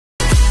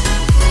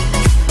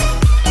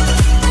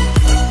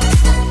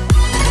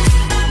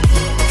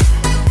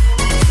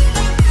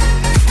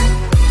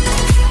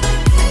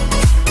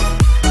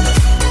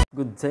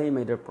Good day,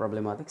 my dear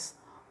problematics.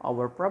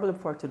 Our problem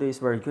for today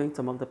is we're going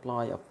to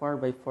multiply a 4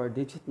 by 4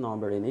 digit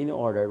number in any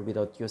order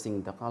without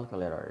using the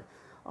calculator.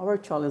 Our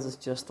challenge is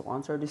just to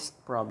answer this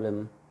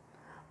problem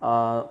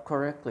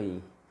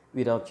correctly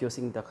without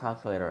using the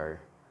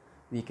calculator.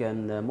 We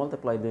can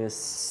multiply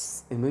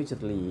this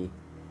immediately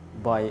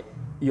by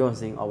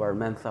using our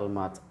mental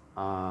math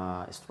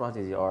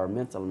strategy or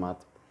mental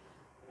math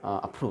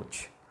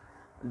approach.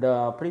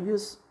 The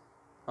previous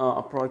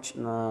approach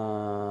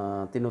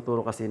na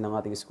tinuturo kasi ng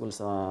ating school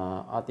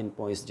sa atin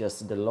po is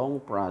just the long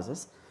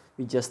process.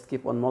 We just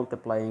keep on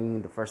multiplying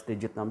the first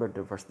digit number,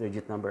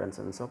 and so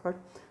on and so forth.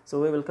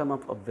 So we will come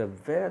up with a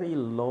very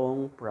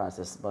long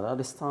process. But at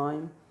this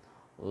time,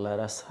 let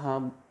us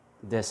have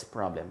this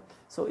problem.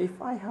 So if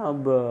I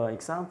have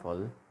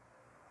example,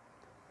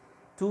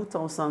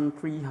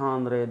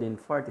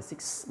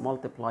 2,346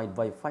 multiplied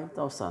by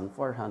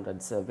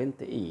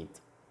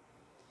 5,478.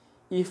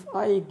 If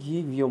I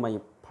give you my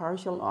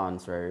partial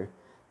answer,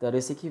 that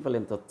is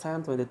equivalent to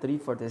 10, 23,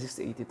 46,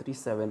 83,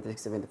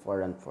 76,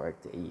 74, and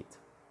 48.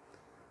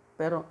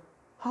 Pero,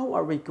 how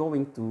are we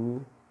going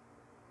to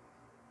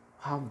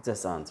have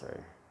this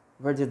answer?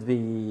 Where did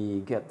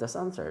we get this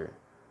answer?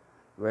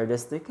 Where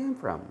does they came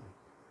from?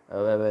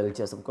 Well,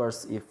 just of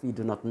course, if we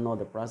do not know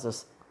the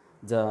process,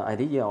 the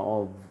idea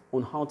of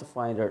on how to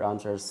find our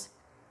answers,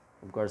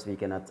 of course, we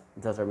cannot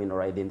determine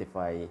or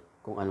identify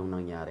kung anong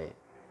nangyari.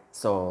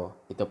 So,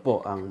 ito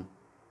po ang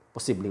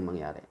posibleng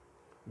mangyari.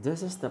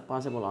 This is the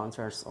possible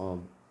answers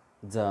of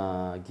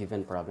the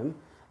given problem.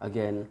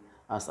 Again,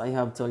 as I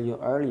have told you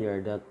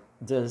earlier that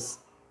this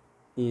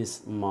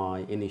is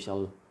my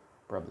initial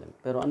problem.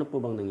 Pero ano po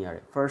bang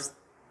nangyari? First,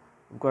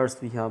 of course,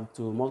 we have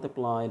to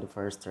multiply the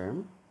first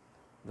term.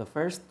 The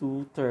first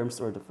two terms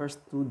or the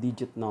first two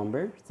digit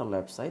number sa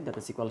left side, that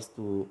is equals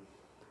to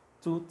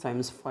 2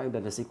 times 5,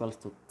 that is equals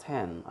to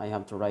 10. I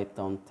have to write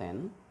down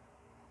 10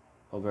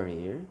 over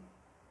here.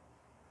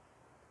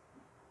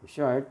 In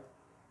short,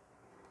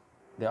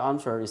 the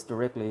answer is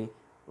directly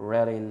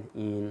written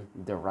in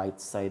the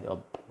right side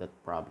of that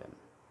problem.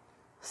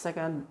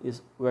 Second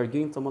is we're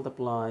going to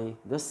multiply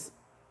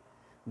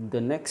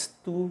the next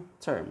two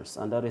terms,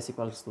 and that is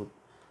equals to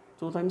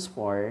 2 times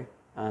 4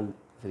 and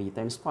 3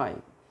 times 5.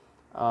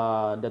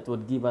 That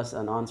would give us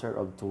an answer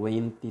of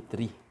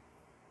 23.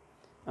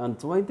 And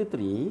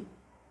 23,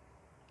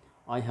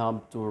 I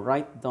have to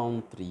write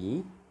down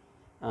 3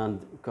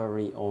 and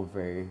carry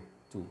over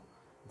 2.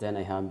 Then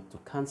I have to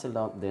cancel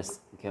out this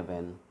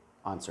given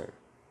answer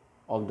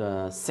of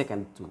the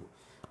second two.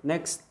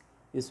 Next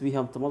is we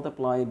have to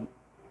multiply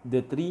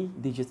the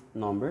 3-digit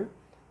number,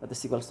 that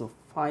is equals to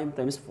 5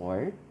 times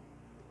 4,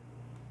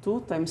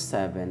 2 times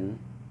 7,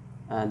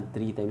 and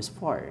 3 times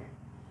 4.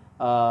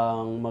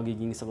 Ang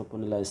magiging sagot po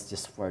nila is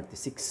just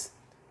 46.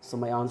 So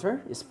my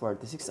answer is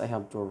 46. I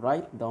have to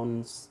write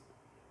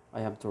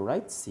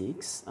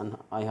 6 and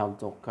I have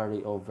to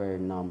carry over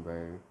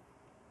number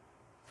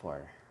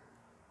 4.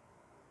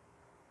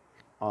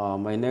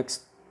 My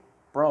next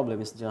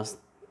problem is just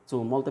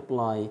to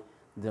multiply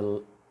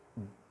the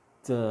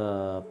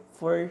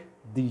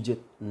 4-digit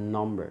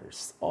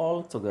numbers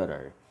all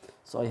together.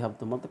 So I have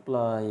to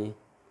multiply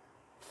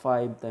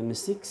 5 times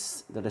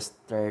 6, that is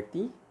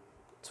 30.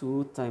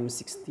 2 times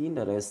 16,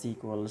 that is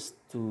equals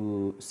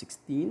to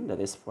 16, that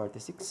is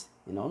 46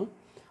 in all.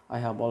 I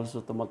have also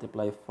to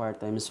multiply 4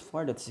 times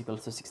 4, that is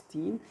equals to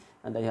 16.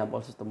 And I have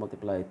also to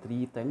multiply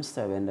 3 times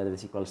 7, that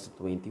is equals to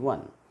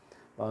 21.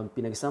 Pag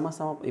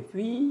pinagsama-sama, if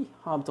we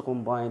have to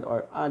combine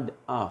or add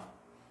up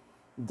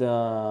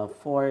the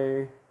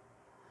 4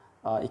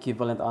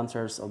 equivalent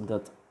answers of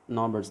that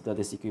numbers, that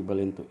is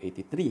equivalent to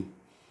 83.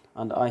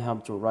 And I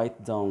have to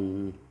write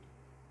down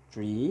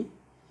 3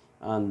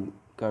 and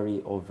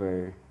carry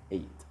over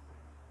 8.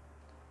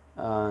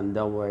 And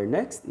our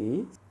next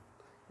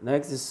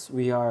is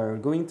we are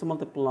going to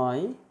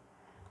multiply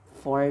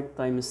 4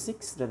 times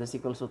 6, that is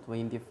equals to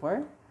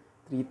 24.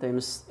 3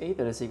 times 8,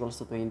 that is equals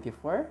to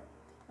 24.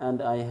 And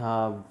I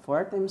have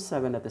 4 times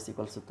 7, that is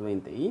equals to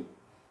 28.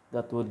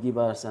 That would give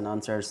us an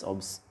answer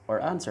of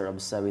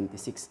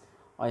 76.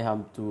 I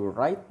have to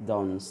write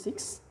down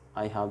 6.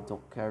 I have to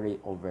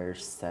carry over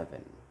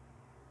 7.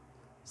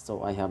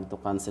 So I have to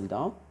cancel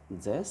out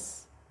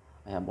this.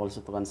 I have also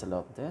to cancel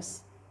out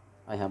this.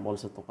 I have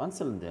also to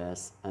cancel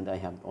this. And I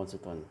have also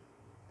to...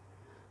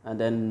 And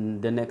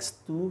then the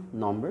next two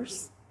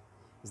numbers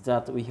is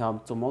that we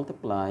have to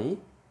multiply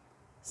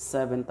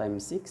 7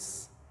 times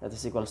 6. That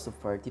is equals to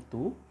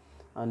 42.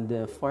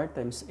 And 4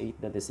 times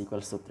 8, that is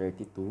equals to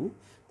 32.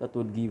 That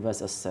would give us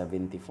a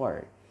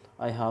 74.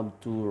 I have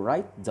to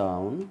write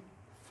down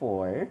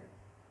 4.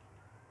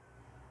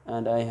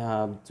 And I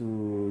have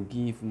to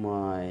give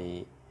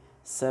my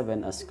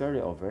 7 as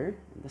carryover.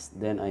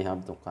 Then I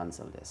have to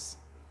cancel this.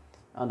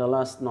 And the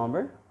last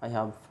number, I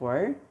have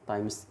 4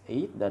 times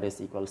 8, that is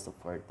equals to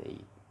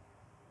 48.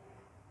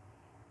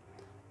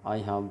 I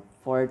have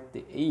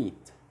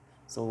 48.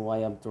 So I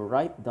have to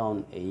write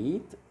down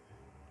 8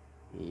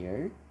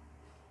 here,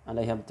 and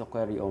I have to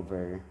carry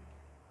over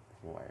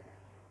 4.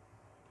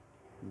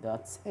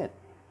 That's it.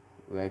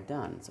 we're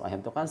done. So I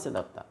have to cancel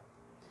out that.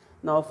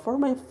 Now for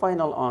my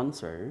final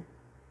answer,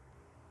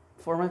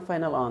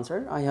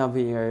 I have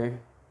here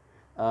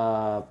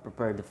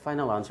prepared the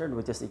final answer,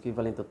 which is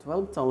equivalent to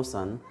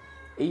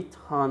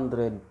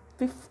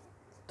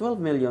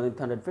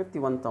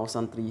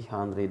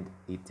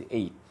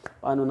 12,851,388.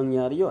 Paano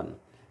nangyari yon?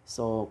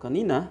 So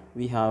kanina,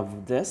 we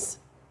have this.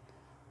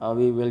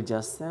 We will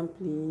just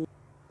simply,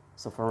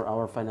 so for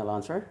our final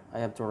answer, I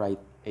have to write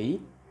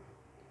 8.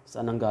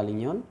 Saan ang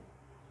galing yon?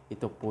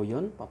 Ito po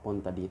yun,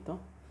 papunta dito.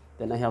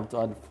 Then I have to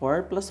add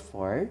 4 plus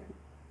 4.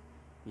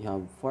 We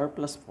have 4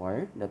 plus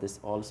 4, that is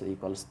also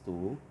equals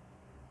to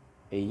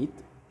 8.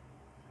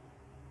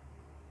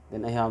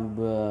 Then I have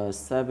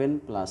 7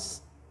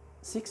 plus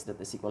 6, that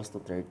is equals to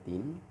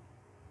 13.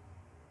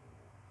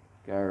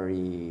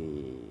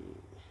 Carry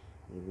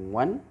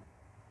 1.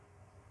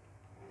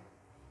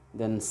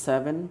 Then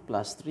 7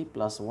 plus 3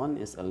 plus 1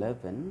 is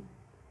 11.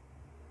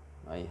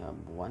 I have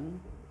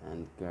 1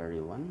 and carry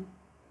 1.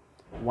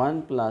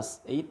 1 plus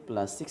 8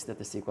 plus 6,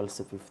 that is equals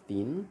to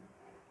 15.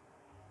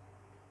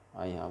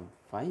 I have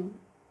 5,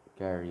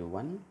 carry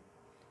 1.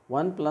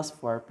 1 plus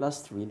 4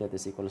 plus 3, that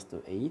is equals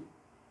to 8.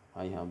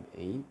 I have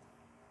 8.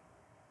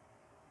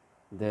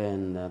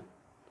 Then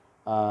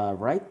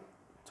write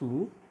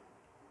 2.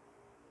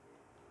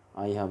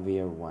 I have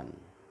here 1.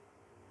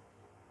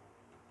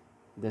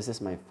 This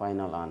is my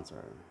final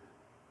answer.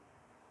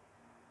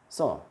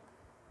 So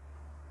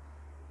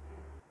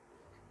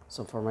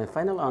for my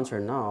final answer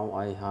now,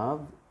 I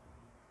have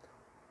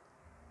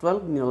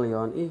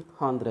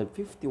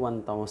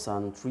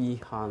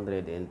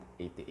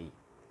 12,851,388.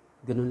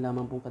 Ganun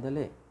lamang pong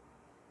kadali.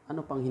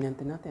 Ano pang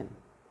hinihintay natin?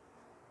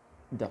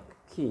 The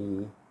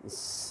key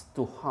is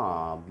to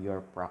have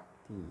your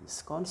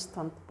practice.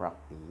 Constant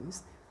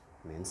practice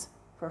means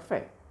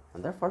perfect.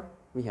 And therefore,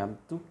 we have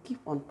to keep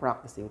on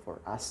practicing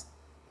for us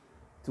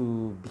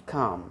to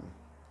become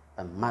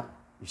a math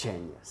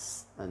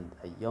genius and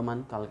a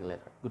human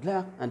calculator. Good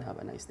luck and have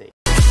a nice day.